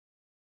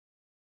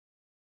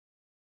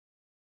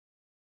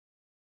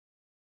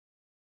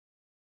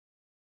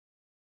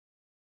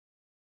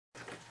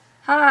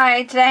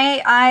Hi, today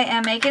I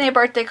am making a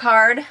birthday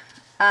card.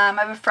 I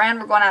have a friend,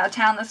 we're going out of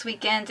town this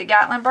weekend to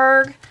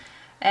Gatlinburg,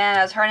 and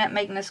I was hurrying up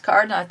making this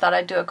card and I thought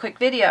I'd do a quick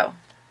video.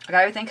 I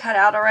got everything cut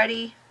out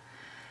already,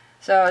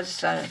 so I was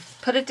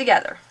just put it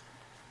together.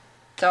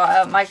 So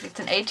it's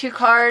an A2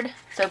 card.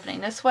 It's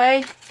opening this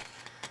way.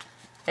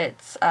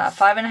 It's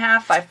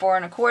 5.5 by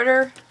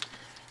 4.25.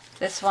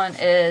 This one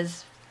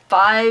is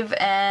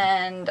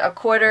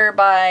 5.25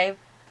 by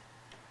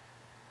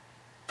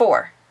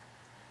 4.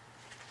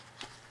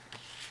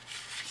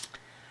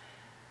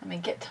 Let me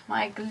get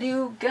my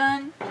glue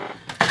gun,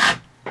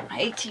 my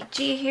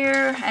ATG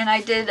here, and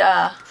I did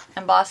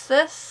emboss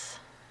this,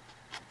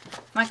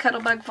 my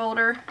Cuttlebug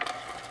folder.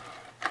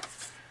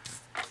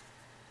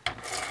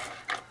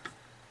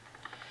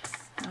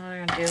 And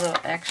we're going to do a little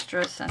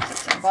extra since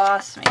it's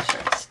embossed, make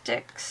sure it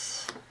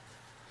sticks.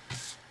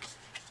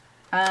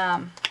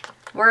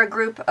 We're a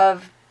group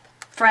of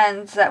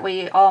friends that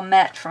we all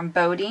met from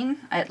boating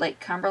at Lake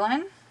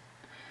Cumberland.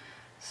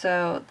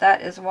 So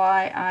that is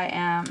why I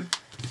am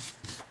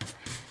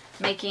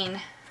making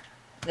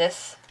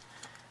this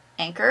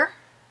anchor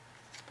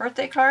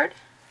birthday card.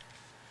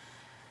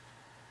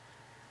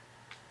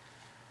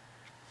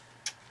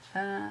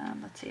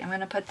 Let's see, I'm going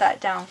to put that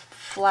down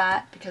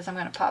flat because I'm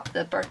going to pop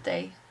the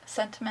birthday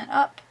sentiment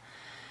up.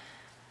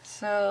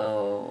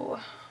 So,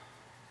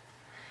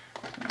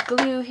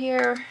 glue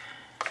here.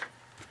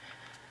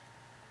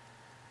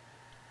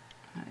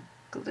 I'm going to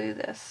glue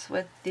this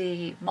with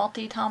the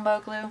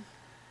multi-Tombow glue.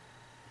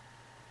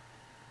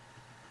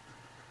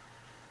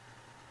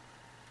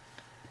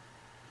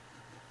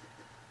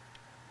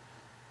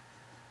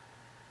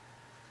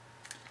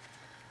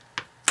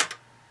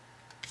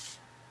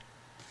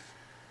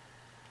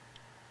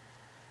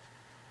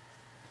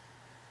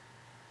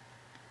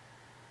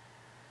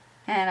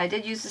 And I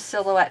did use the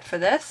silhouette for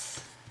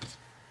this,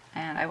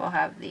 and I will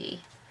have the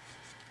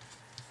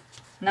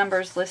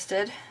numbers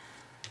listed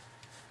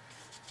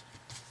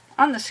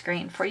on the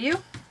screen for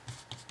you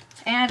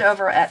and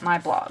over at my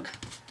blog.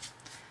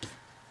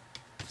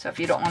 So if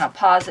you don't want to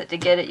pause it to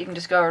get it, you can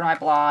just go over to my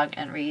blog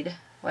and read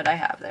what I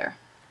have there.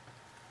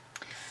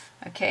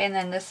 Okay, and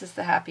then this is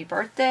the happy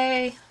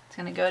birthday. It's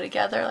going to go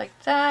together like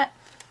that.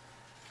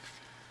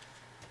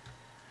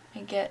 I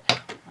get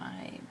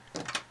my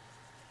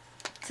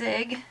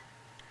zig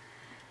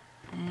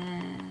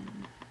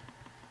and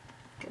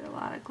get a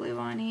lot of glue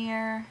on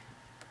here.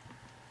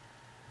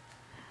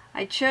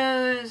 I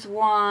chose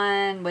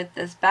one with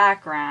this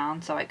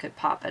background so I could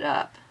pop it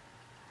up.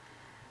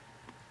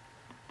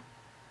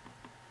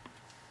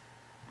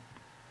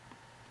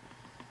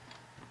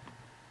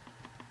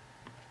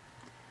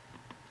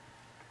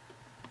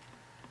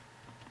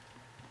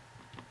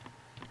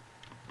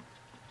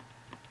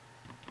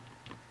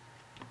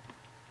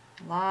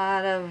 A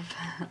lot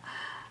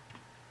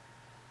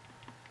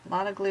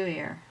of glue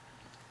here.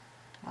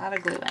 A lot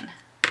of gluing.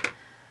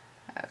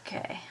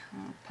 Okay,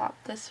 I'm gonna pop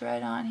this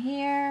right on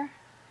here.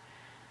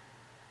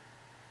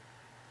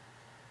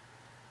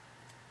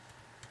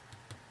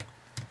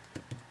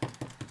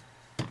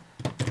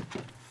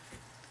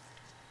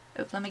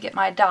 Oops, let me get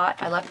my dot.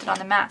 I left it on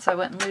the mat so I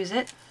wouldn't lose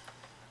it.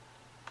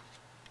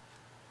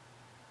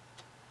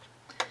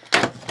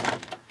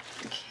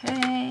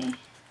 Okay.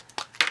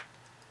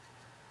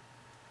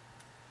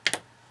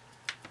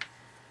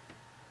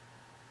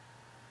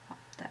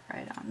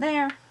 Right on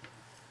there.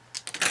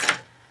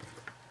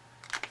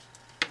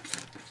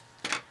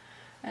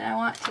 And I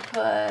want to put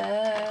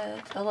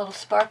a little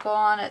sparkle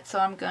on it, so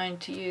I'm going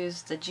to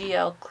use the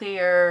GL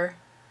Clear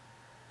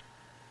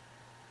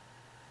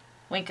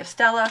Wink of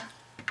Stella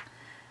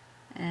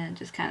and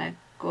just kind of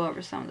go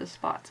over some of the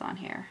spots on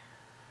here.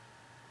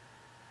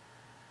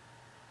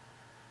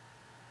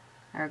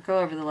 Or go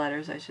over the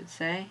letters, I should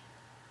say.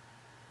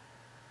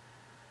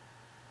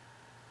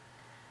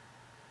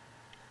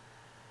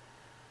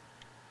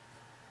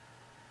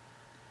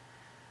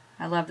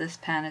 I love this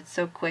pen. It's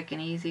so quick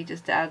and easy,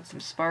 just to add some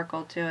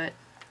sparkle to it.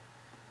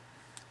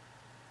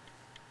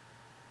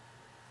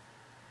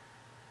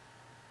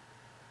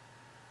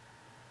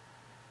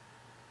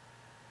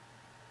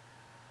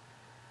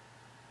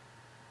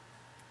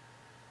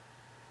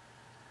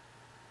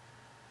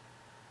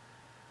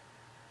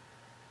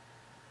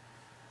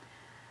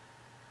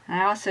 And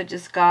I also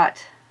just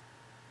got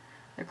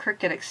the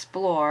Cricut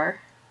Explorer.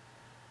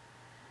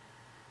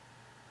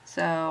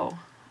 So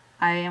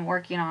I am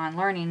working on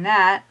learning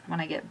that when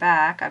I get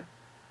back.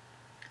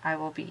 I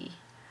will be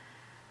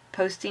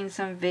posting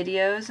some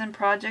videos and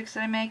projects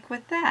that I make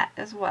with that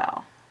as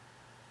well.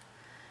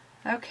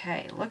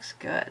 Okay, looks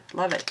good.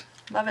 Love it.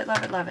 Love it,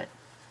 love it, love it.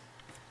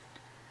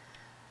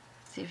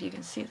 See if you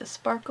can see the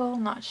sparkle.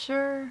 Not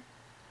sure.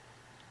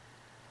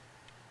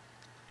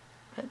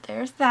 But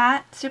there's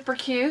that. Super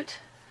cute.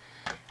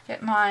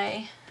 Get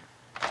my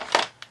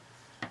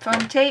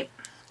foam tape.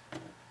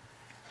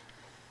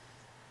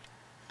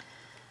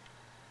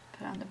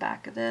 Put on the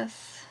back of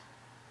this.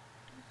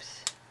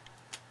 Oops.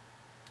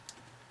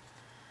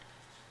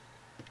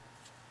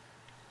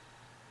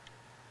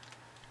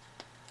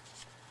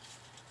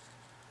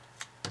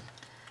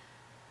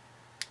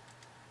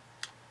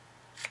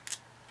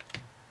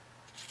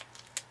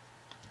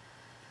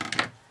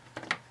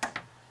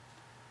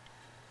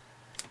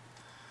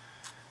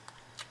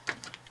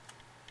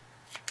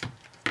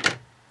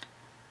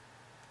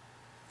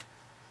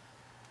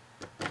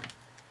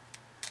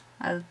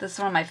 This is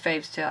one of my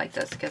faves too. I like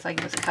this because I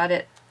can just cut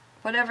it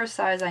whatever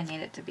size I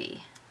need it to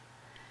be.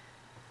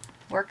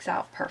 Works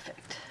out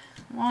perfect.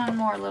 One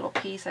more little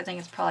piece. I think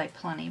it's probably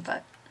plenty,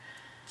 but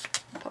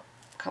I'll put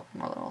a couple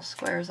more little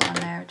squares on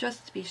there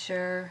just to be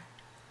sure.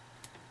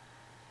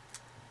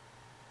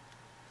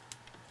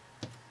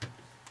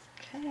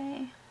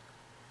 Okay.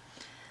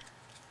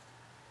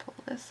 Pull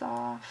this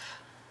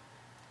off.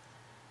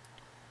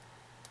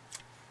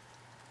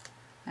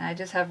 And I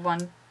just have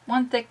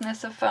one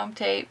thickness of foam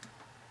tape.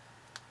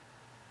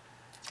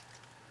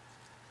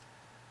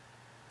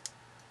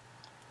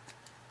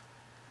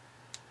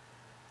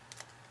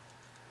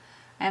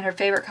 And her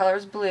favorite color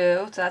is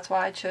blue, so that's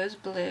why I chose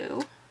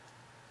blue.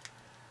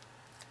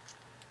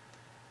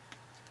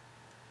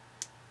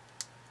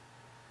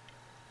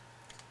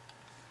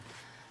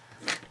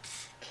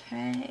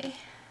 Okay.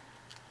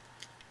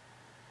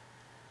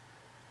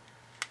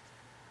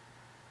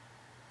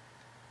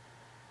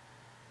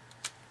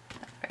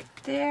 Right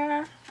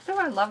there. Oh,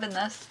 I'm loving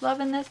this,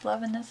 loving this,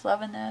 loving this,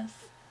 loving this.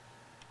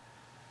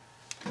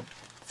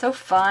 So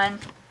fun.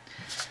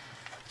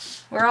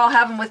 We're all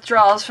having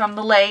withdrawals from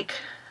the lake.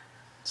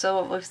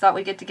 So we thought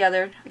we'd get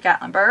together at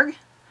Gatlinburg.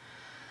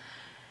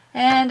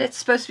 And it's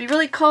supposed to be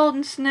really cold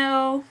and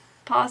snow,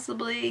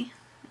 possibly.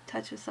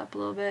 Touch this up a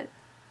little bit.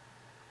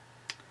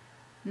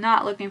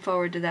 Not looking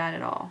forward to that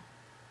at all.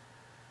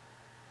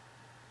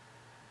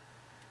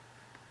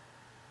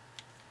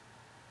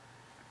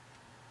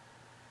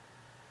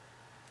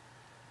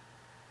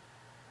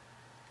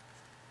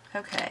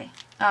 Okay.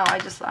 Oh,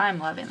 I'm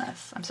loving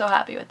this. I'm so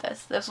happy with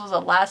this. This was a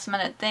last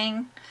minute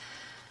thing,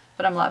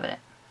 but I'm loving it.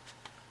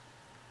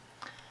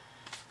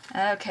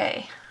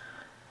 Okay.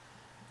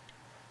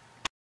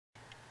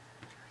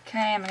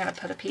 Okay, I'm going to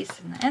put a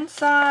piece in the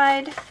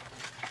inside.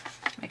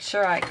 Make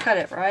sure I cut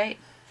it right.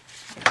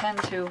 I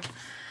tend to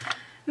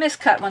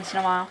miscut once in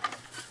a while,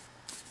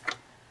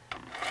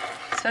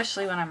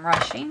 especially when I'm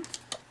rushing.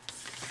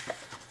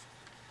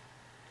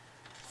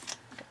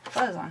 Got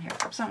fuzz on here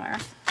from somewhere.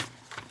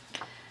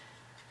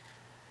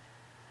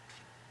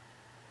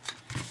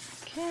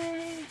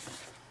 Okay.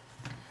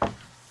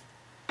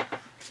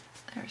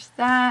 There's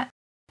that.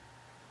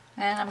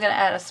 And I'm going to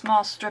add a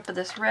small strip of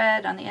this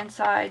red on the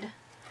inside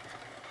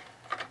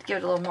to give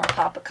it a little more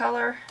pop of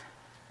color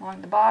along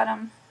the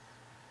bottom.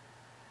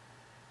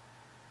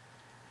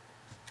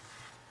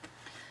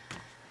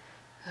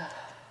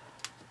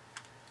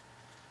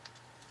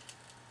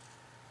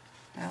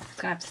 Well, it's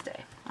going to have to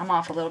stay. I'm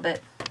off a little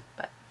bit,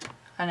 but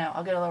I know.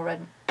 I'll get a little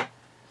red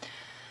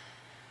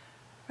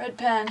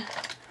pen.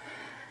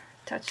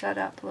 Touch that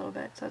up a little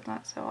bit so it's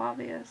not so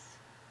obvious.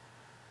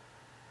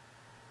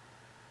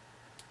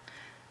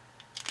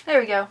 There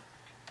we go.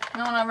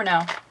 No one will ever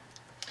know.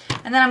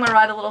 And then I'm going to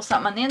write a little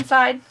something on the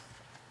inside.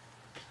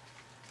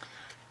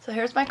 So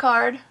here's my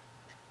card.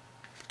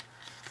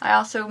 I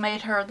also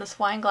made her this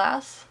wine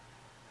glass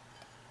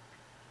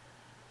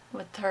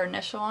with her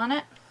initial on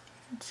it.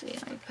 Let's see,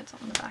 let me put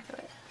something on the back of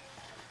it.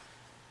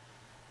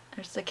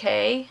 There's the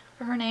K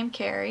for her name,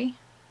 Carrie.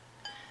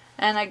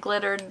 And I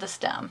glittered the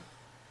stem.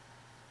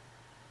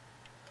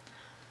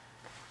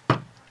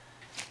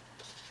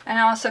 And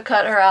I also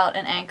cut her out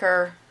an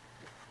anchor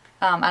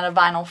out of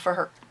vinyl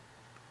for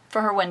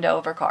her window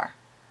of her car.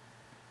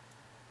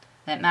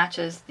 It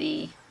matches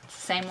the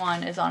same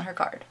one as on her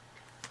card.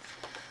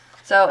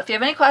 So if you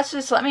have any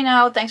questions, let me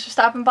know. Thanks for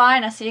stopping by,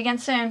 and I'll see you again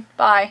soon.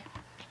 Bye.